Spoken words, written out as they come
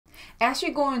As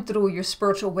you're going through your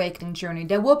spiritual awakening journey,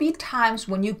 there will be times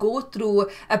when you go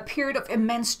through a period of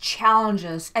immense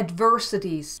challenges,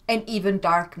 adversities, and even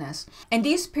darkness. And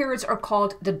these periods are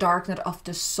called the dark night of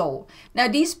the soul. Now,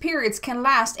 these periods can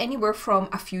last anywhere from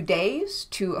a few days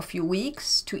to a few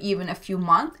weeks to even a few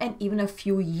months and even a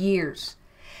few years.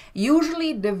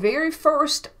 Usually the very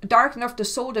first dark night of the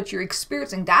soul that you're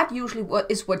experiencing, that usually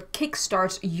is what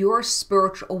kickstarts your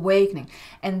spiritual awakening.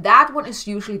 And that one is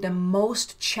usually the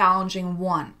most challenging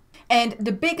one. And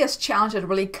the biggest challenge that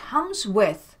really comes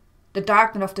with the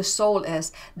dark night of the soul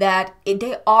is that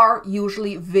they are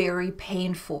usually very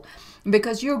painful,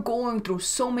 because you're going through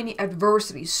so many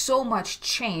adversities, so much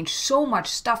change, so much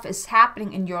stuff is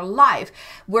happening in your life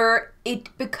where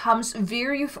it becomes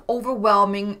very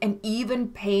overwhelming and even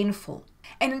painful.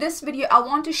 And in this video, I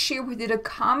want to share with you the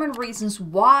common reasons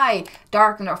why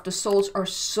dark night of the souls are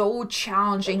so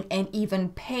challenging and even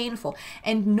painful.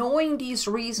 And knowing these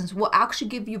reasons will actually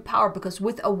give you power, because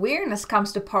with awareness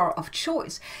comes the power of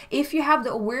choice. If you have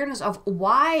the awareness of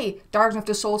why dark night of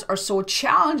the souls are so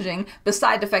challenging,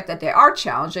 beside the fact that they are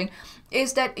challenging,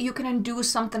 is that you can do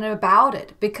something about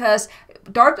it. Because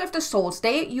dark night of the souls,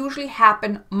 they usually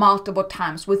happen multiple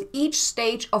times. With each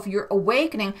stage of your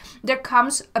awakening, there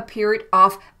comes a period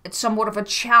of somewhat of a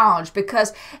challenge,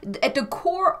 because at the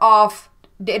core of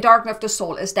the dark night of the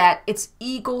soul is that it's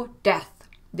ego death.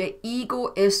 The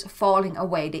ego is falling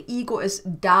away. The ego is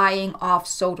dying off,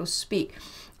 so to speak.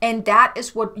 And that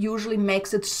is what usually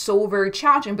makes it so very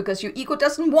challenging, because your ego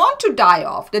doesn't want to die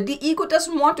off. The ego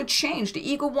doesn't want to change.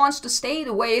 The ego wants to stay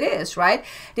the way it is, right?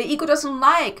 The ego doesn't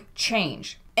like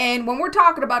change. And when we're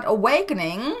talking about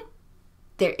awakening,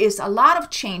 there is a lot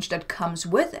of change that comes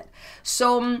with it.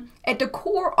 So at the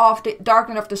core of the dark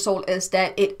night of the soul is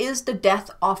that it is the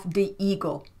death of the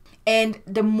ego. And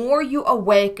the more you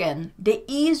awaken, the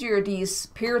easier these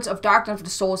periods of dark night of the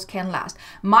souls can last.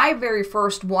 My very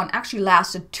first one actually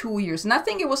lasted 2 years. And I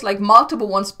think it was like multiple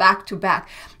ones back to back.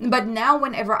 But now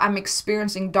whenever I'm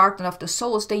experiencing dark night of the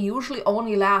souls, they usually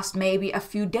only last maybe a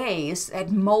few days, at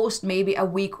most maybe a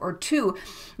week or two,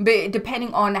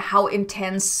 depending on how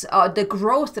intense the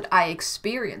growth that I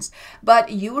experience.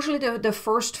 But usually the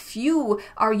first few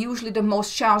are usually the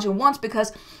most challenging ones,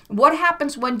 because what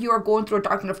happens when you are going through a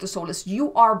dark night of the soul is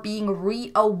you are being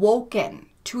reawoken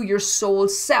to your soul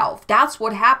self. That's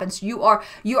what happens. You are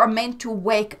meant to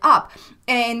wake up.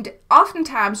 And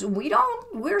oftentimes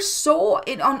we're so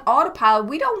on autopilot,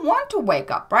 we don't want to wake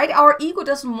up, right? Our ego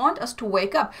doesn't want us to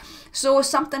wake up. So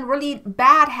something really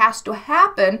bad has to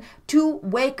happen to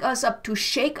wake us up, to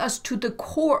shake us to the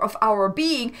core of our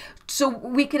being, so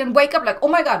we can wake up like, oh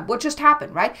my God, what just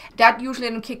happened, right? That usually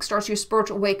then kickstarts your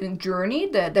spiritual awakening journey,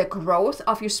 the growth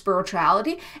of your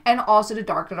spirituality, and also the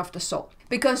dark night of the soul.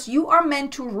 Because you are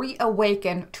meant to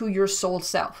reawaken to your soul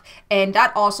self. And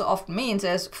that also often means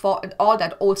is all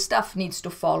that old stuff needs to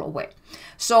fall away.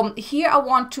 So here I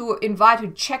want to invite you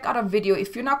to check out a video.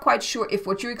 If you're not quite sure if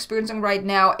what you're experiencing right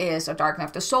now is a dark night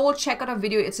of the soul, check out a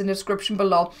video. It's in the description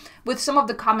below with some of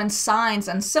the common signs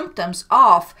and symptoms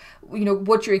of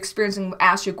what you're experiencing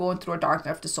as you're going through a dark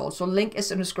night of the soul. So link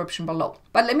is in the description below.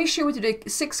 But let me share with you the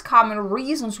 6 common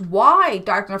reasons why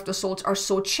dark night of the souls are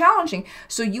so challenging.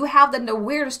 So you have then the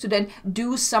awareness to then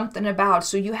do something about it.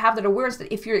 So you have that awareness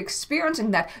that if you're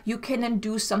experiencing that, you can then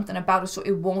do something about it, so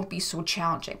it won't be so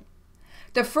challenging.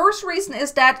 The first reason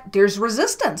is that there's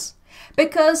resistance.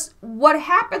 Because what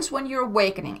happens when you're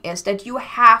awakening is that you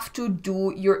have to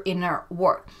do your inner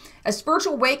work. A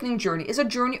spiritual awakening journey is a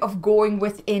journey of going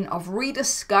within, of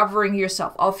rediscovering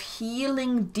yourself, of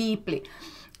healing deeply.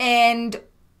 And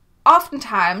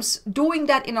oftentimes doing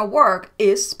that inner work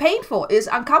is painful, is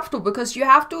uncomfortable, because you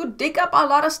have to dig up a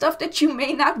lot of stuff that you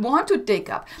may not want to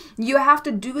dig up. You have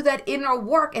to do that inner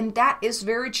work, and that is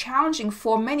very challenging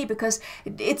for many, because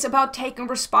it's about taking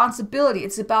responsibility.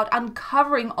 It's about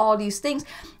uncovering all these things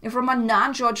from a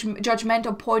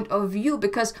non-judgmental point of view,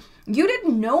 because you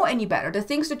didn't know any better. The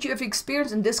things that you have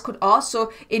experienced, and this could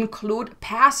also include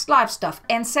past life stuff,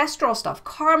 ancestral stuff,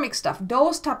 karmic stuff,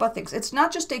 those type of things. It's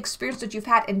not just the experience that you've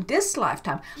had in this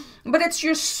lifetime, but it's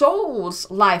your soul's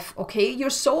life, okay?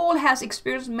 Your soul has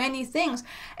experienced many things,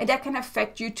 and that can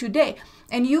affect you today.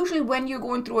 And usually when you're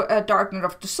going through a dark night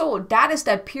of the soul, that is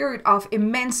that period of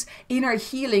immense inner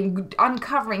healing,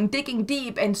 uncovering, digging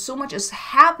deep, and so much is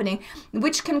happening,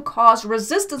 which can cause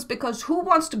resistance, because who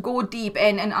wants to go deep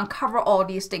and uncover all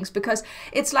these things? Because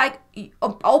it's like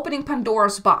opening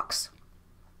Pandora's box,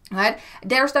 right?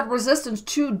 There's that resistance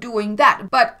to doing that.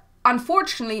 But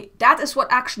unfortunately, that is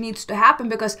what actually needs to happen,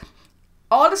 because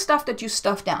all the stuff that you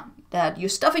stuff down, that you're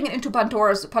stuffing it into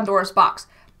Pandora's box,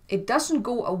 it doesn't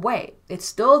go away. It's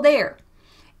still there.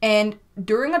 And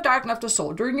during a darkening of the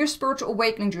soul, during your spiritual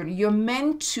awakening journey, you're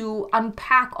meant to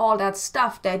unpack all that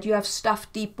stuff that you have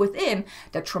stuffed deep within,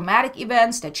 the traumatic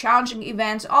events, the challenging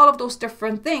events, all of those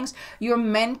different things. You're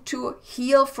meant to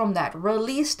heal from that,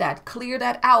 release that, clear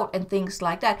that out, and things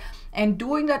like that. And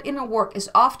doing that inner work is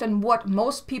often what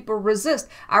most people resist.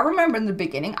 I remember in the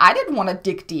beginning, I didn't want to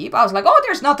dig deep. I was like, oh,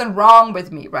 there's nothing wrong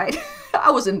with me, right?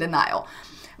 I was in denial.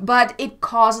 But it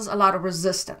causes a lot of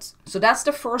resistance. So that's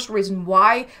the first reason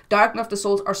why darkening of the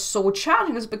souls are so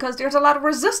challenging, is because there's a lot of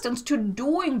resistance to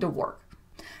doing the work.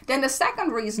 Then the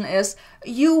second reason is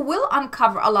you will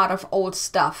uncover a lot of old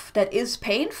stuff that is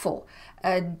painful.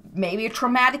 Maybe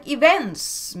traumatic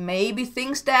events, maybe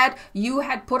things that you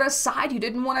had put aside you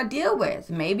didn't want to deal with.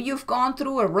 Maybe you've gone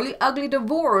through a really ugly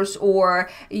divorce,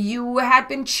 or you had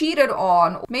been cheated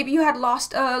on. Maybe you had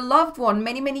lost a loved one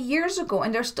many, many years ago,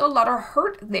 and there's still a lot of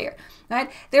hurt there,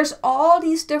 right? There's all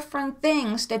these different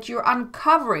things that you're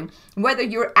uncovering, whether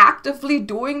you're actively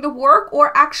doing the work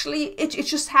or actually it's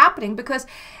just happening. Because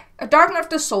a darkening of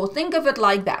the soul, think of it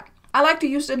like that. I like to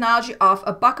use the analogy of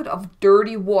a bucket of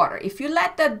dirty water. If you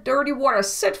let that dirty water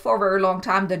sit for a very long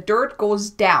time, the dirt goes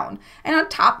down, and on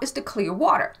top is the clear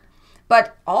water.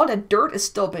 But all the dirt is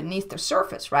still beneath the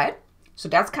surface, right? So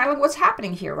that's kind of what's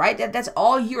happening here, right? That's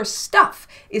all your stuff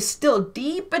is still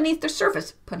deep beneath the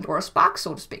surface, Pandora's box,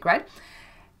 so to speak, right?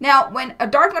 Now, when a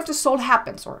darkening of the soul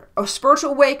happens, or a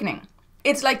spiritual awakening,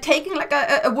 it's like taking like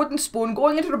a wooden spoon,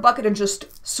 going into the bucket and just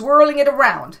swirling it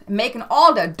around and making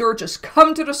all that dirt just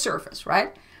come to the surface,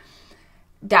 right?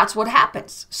 That's what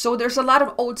happens. So there's a lot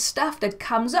of old stuff that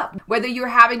comes up. Whether you're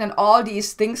having all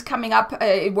these things coming up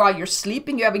while you're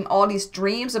sleeping, you're having all these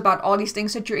dreams about all these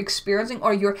things that you're experiencing,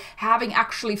 or you're having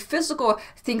actually physical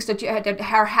things that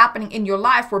are happening in your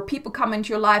life, where people come into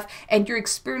your life and you're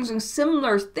experiencing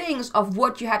similar things of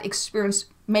what you had experienced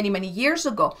many, many years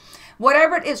ago.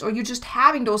 Whatever it is, or you're just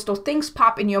having those things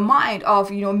pop in your mind of,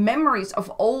 memories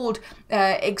of old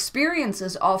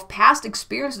experiences, of past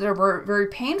experiences that were very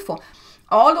painful.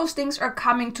 All those things are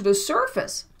coming to the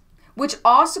surface, which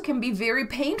also can be very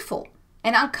painful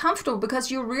and uncomfortable,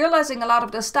 because you're realizing a lot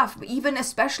of the stuff, even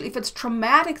especially if it's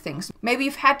traumatic things. Maybe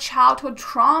you've had childhood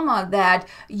trauma that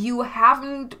you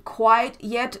haven't quite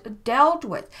yet dealt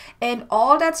with. And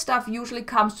all that stuff usually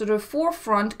comes to the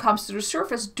forefront, comes to the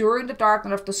surface during the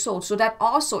darkening of the soul. So that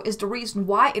also is the reason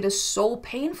why it is so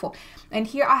painful. And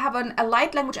here I have a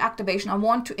light language activation I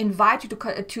want to invite you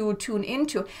to tune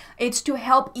into. It's to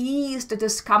help ease the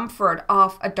discomfort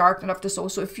of a darkening of the soul.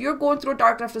 So if you're going through a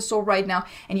darkening of the soul right now,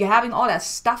 and you're having all that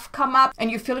stuff come up, and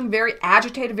you're feeling very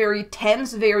agitated, very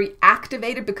tense, very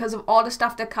activated because of all the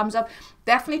stuff that comes up,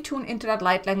 definitely tune into that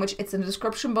light language. It's in the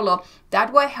description below.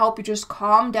 That will help you just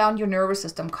calm down your nervous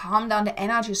system, calm down the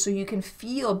energy, so you can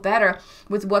feel better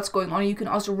with what's going on. You can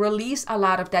also release a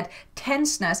lot of that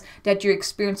tenseness that you're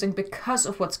experiencing because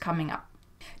of what's coming up.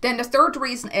 Then the third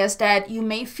reason is that you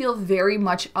may feel very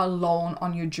much alone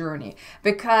on your journey,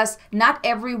 because not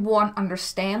everyone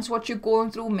understands what you're going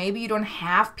through. Maybe you don't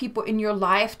have people in your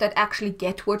life that actually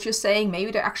get what you're saying. Maybe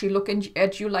they're actually looking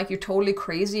at you like you're totally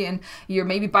crazy and you're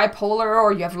maybe bipolar,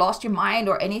 or you have lost your mind,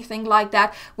 or anything like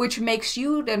that, which makes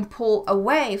you then pull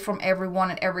away from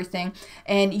everyone and everything.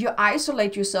 And you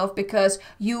isolate yourself because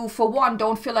you, for one,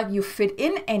 don't feel like you fit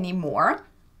in anymore.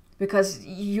 Because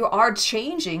you are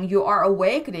changing, you are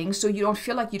awakening, so you don't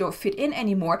feel like you don't fit in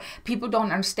anymore. People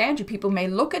don't understand you. People may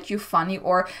look at you funny,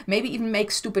 or maybe even make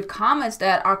stupid comments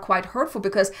that are quite hurtful,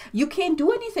 because you can't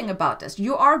do anything about this.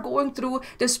 You are going through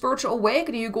the spiritual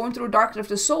awakening. You're going through a darkening of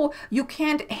the soul. You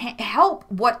can't help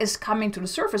what is coming to the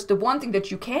surface. The one thing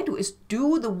that you can do is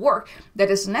do the work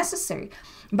that is necessary.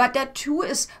 But that too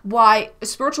is why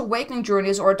spiritual awakening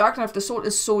journeys or a darkening of the soul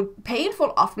is so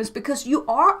painful often, is because you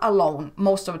are alone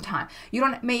most of the time. You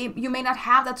may not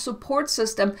have that support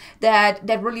system that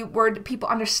really, where people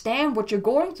understand what you're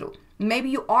going through. Maybe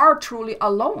you are truly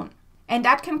alone, and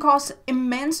that can cause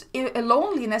immense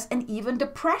loneliness and even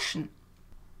depression.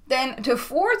 Then the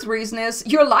fourth reason is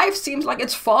your life seems like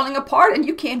it's falling apart and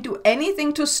you can't do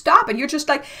anything to stop it. You're just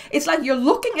like, it's like you're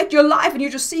looking at your life and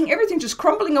you're just seeing everything just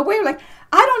crumbling away. You're like,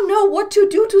 I don't know what to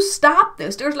do to stop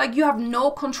this. There's like, you have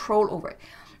no control over it.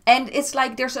 And it's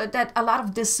like there's a lot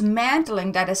of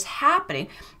dismantling that is happening,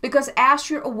 because as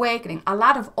you're awakening, a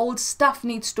lot of old stuff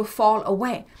needs to fall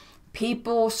away.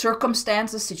 People,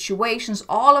 circumstances, situations,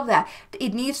 all of that.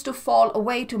 It needs to fall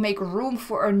away to make room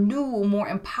for a new, more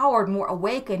empowered, more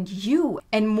awakened you,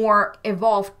 and more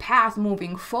evolved path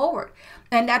moving forward.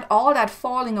 And that all that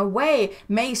falling away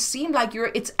may seem like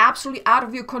it's absolutely out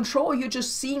of your control. You're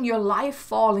just seeing your life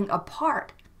falling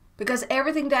apart, because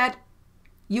everything that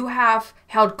you have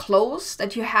held close,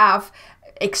 that you have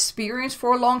experienced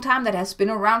for a long time, that has been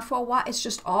around for a while, it's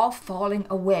just all falling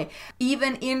away.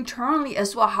 Even internally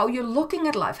as well, how you're looking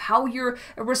at life, how you're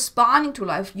responding to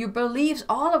life, your beliefs,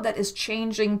 all of that is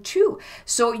changing too.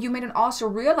 So you may then also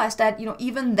realize that,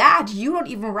 even that, you don't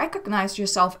even recognize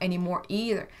yourself anymore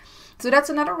either. So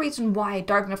that's another reason why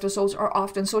dark night of the souls are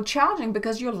often so challenging,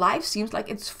 because your life seems like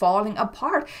it's falling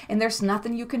apart and there's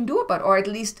nothing you can do about it, or at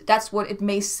least that's what it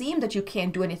may seem that you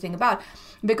can't do anything about,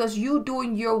 because you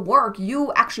doing your work,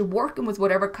 you actually working with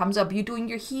whatever comes up, you doing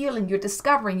your healing, you're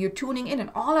discovering, you're tuning in,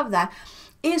 and all of that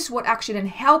is what actually then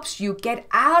helps you get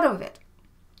out of it.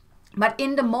 But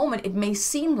in the moment, it may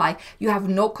seem like you have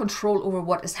no control over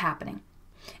what is happening.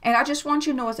 And I just want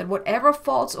you to know is that whatever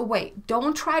falls away,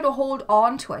 don't try to hold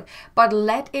on to it, but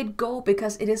let it go,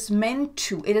 because it is meant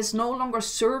to. It is no longer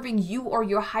serving you or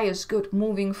your highest good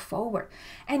moving forward.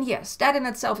 And yes, that in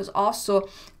itself is also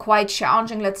quite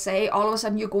challenging. Let's say all of a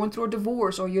sudden you're going through a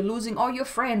divorce, or you're losing all your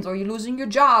friends, or you're losing your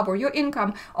job or your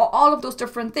income, or all of those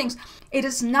different things. It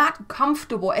is not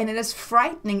comfortable, and it is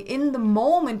frightening in the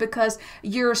moment, because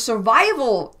your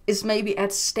survival is maybe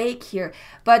at stake here.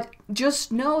 But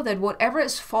just know that whatever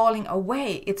is falling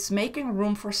away, it's making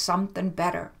room for something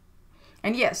better.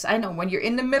 And yes, I know when you're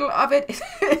in the middle of it,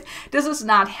 this is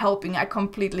not helping. I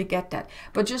completely get that.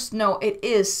 But just know it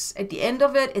is, at the end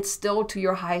of it, it's still to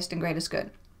your highest and greatest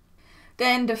good.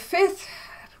 Then the fifth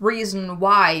reason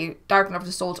why dark night of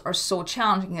the souls are so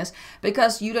challenging is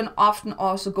because you then often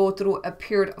also go through a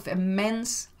period of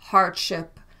immense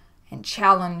hardship and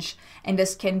challenge. And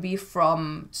this can be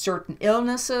from certain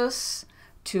illnesses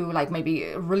to like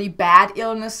maybe really bad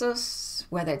illnesses,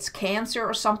 whether it's cancer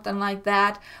or something like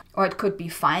that. Or it could be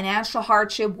financial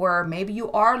hardship, where maybe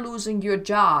you are losing your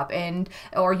job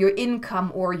or your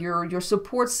income or your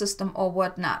support system or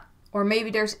whatnot. Or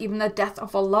maybe there's even the death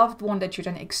of a loved one that you're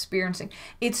then experiencing.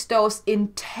 It's those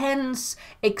intense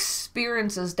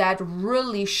experiences that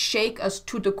really shake us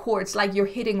to the core. It's like you're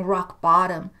hitting rock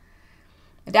bottom.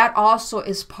 That also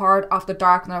is part of the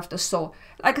dark night of the soul.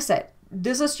 Like I said,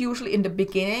 this is usually in the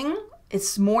beginning.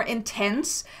 It's more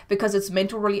intense because it's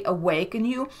meant to really awaken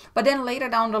you. But then later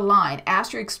down the line,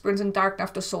 as you're experiencing dark night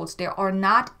of the souls, they are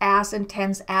not as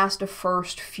intense as the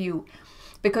first few,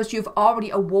 because you've already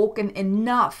awoken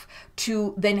enough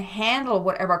to then handle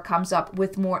whatever comes up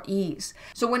with more ease.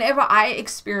 So whenever I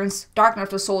experience dark night of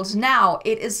the souls now,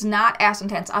 it is not as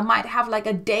intense. I might have like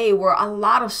a day where a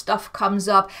lot of stuff comes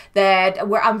up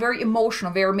where I'm very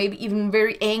emotional, maybe even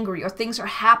very angry, or things are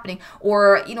happening,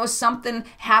 or something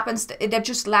happens that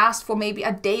just lasts for maybe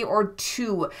a day or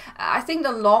two. I think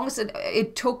the longest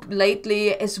it took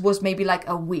lately was maybe like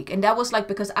a week, and that was like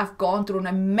because I've gone through an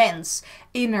immense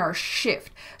inner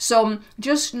shift. So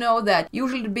just know that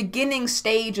usually the beginning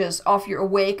stages of your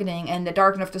awakening and the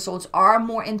dark night of the souls are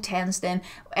more intense than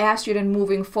as you're then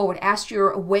moving forward, as you're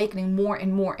awakening more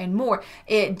and more and more.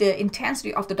 The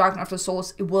intensity of the dark night of the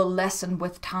souls will lessen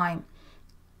with time.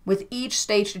 With each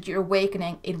stage that you're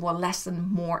awakening, it will lessen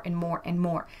more and more and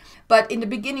more. But in the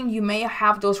beginning, you may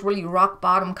have those really rock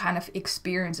bottom kind of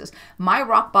experiences. My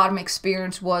rock bottom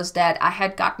experience was that I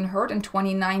had gotten hurt in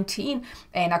 2019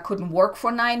 and I couldn't work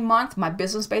for 9 months. My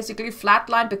business basically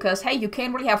flatlined because, hey, you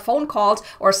can't really have phone calls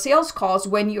or sales calls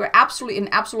when you're absolutely in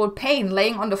absolute pain,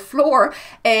 laying on the floor,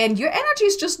 and your energy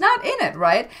is just not in it,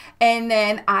 right? And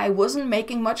then I wasn't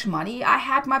making much money. I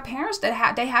had my parents they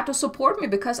had to support me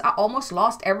because I almost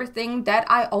lost everything that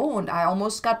I owned. I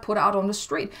almost got put out on the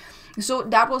street. So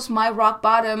that was my rock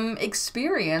bottom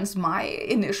experience, my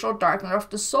initial dark night of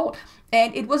the soul.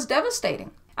 And it was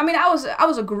devastating. I mean, I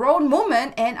was a grown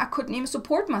woman and I couldn't even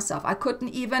support myself. I couldn't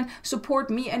even support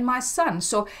me and my son.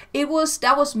 So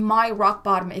that was my rock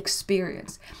bottom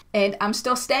experience. And I'm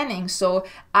still standing. So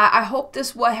I hope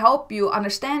this will help you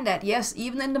understand that, yes,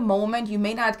 even in the moment, you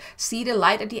may not see the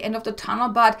light at the end of the tunnel,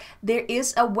 but there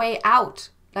is a way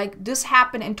out. Like, this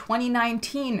happened in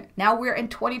 2019. Now we're in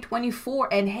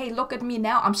 2024. And hey, look at me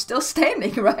now. I'm still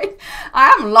standing, right? I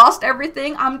haven't lost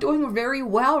everything. I'm doing very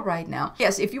well right now.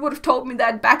 Yes, if you would have told me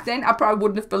that back then, I probably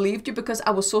wouldn't have believed you because I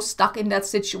was so stuck in that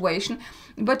situation.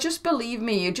 But just believe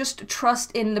me, just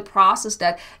trust in the process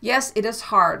that, yes, it is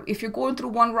hard. If you're going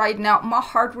through one right now, my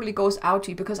heart really goes out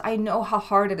to you because I know how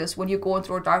hard it is when you're going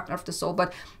through a dark night of the soul.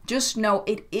 But just know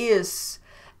it is,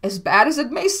 as bad as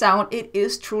it may sound, it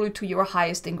is truly to your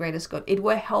highest and greatest good. It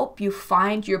will help you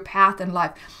find your path in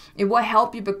life. It will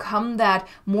help you become that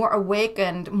more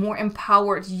awakened, more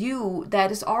empowered you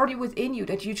that is already within you,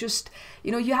 that you just,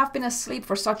 you have been asleep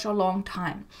for such a long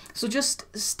time. So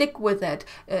just stick with it.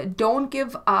 Don't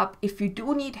give up. If you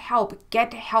do need help,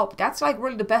 get help. That's like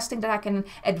really the best thing that I can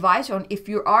advise you on. If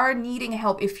you are needing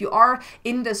help, if you are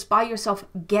in this by yourself,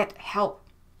 get help.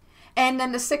 And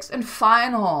then the sixth and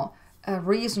final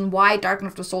reason why dark night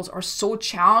of the souls are so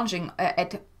challenging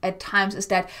at times is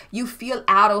that you feel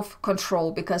out of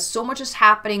control because so much is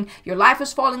happening, your life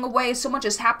is falling away, so much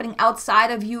is happening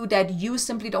outside of you that you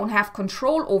simply don't have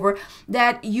control over,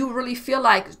 that you really feel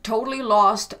like totally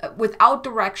lost, without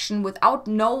direction, without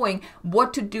knowing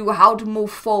what to do, how to move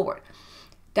forward.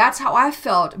 That's how I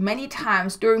felt many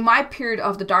times during my period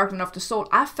of the dark night of the soul.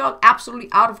 I felt absolutely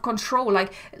out of control,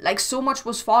 like so much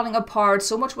was falling apart,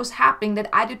 so much was happening that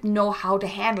I didn't know how to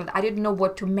handle it. I didn't know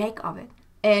what to make of it.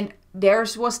 And there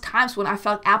was times when I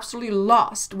felt absolutely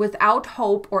lost, without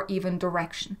hope or even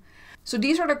direction. So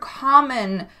these are the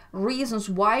common reasons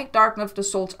why dark night of the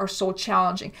souls are so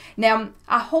challenging. Now,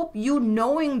 I hope you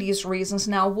knowing these reasons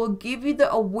now will give you the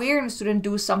awareness to then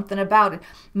do something about it.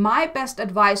 My best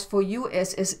advice for you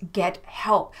is get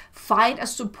help. Find a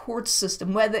support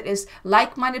system, whether it is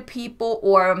like-minded people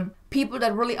or people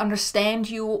that really understand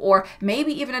you, or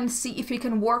maybe even see if you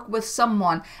can work with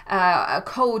someone, a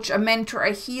coach, a mentor,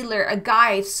 a healer, a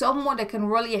guide, someone that can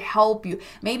really help you,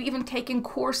 maybe even taking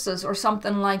courses or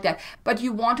something like that. But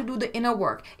you want to do the inner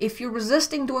work. If you're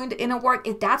resisting doing the inner work,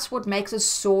 that's what makes it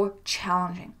so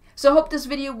challenging. So I hope this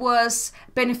video was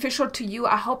beneficial to you.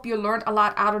 I hope you learned a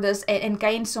lot out of this and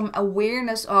gained some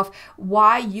awareness of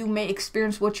why you may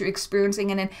experience what you're experiencing,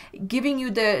 and then giving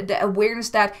you the awareness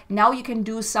that now you can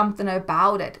do something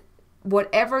about it.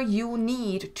 Whatever you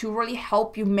need to really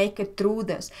help you make it through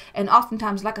this. And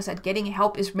oftentimes, like I said, getting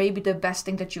help is maybe the best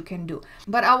thing that you can do.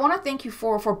 But I want to thank you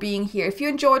for being here. If you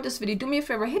enjoyed this video, do me a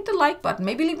favor, hit the like button.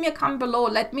 Maybe leave me a comment below.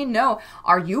 Let me know,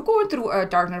 are you going through a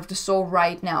dark night of the soul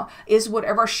right now? Is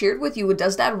whatever I shared with you,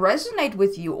 does that resonate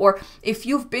with you? Or if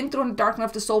you've been through a dark night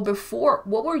of the soul before,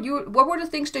 what were the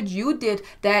things that you did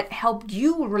that helped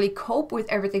you really cope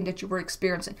with everything that you were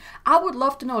experiencing? I would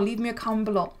love to know. Leave me a comment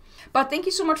below. But thank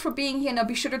you so much for being here. Now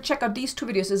be sure to check out these two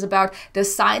videos. It's about the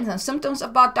signs and symptoms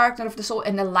about dark night of the soul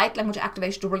and the light language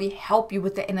activation to really help you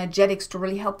with the energetics, to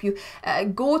really help you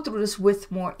go through this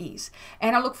with more ease.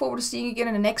 And I look forward to seeing you again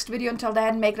in the next video. Until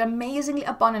then, make an amazingly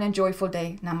abundant and joyful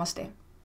day. Namaste.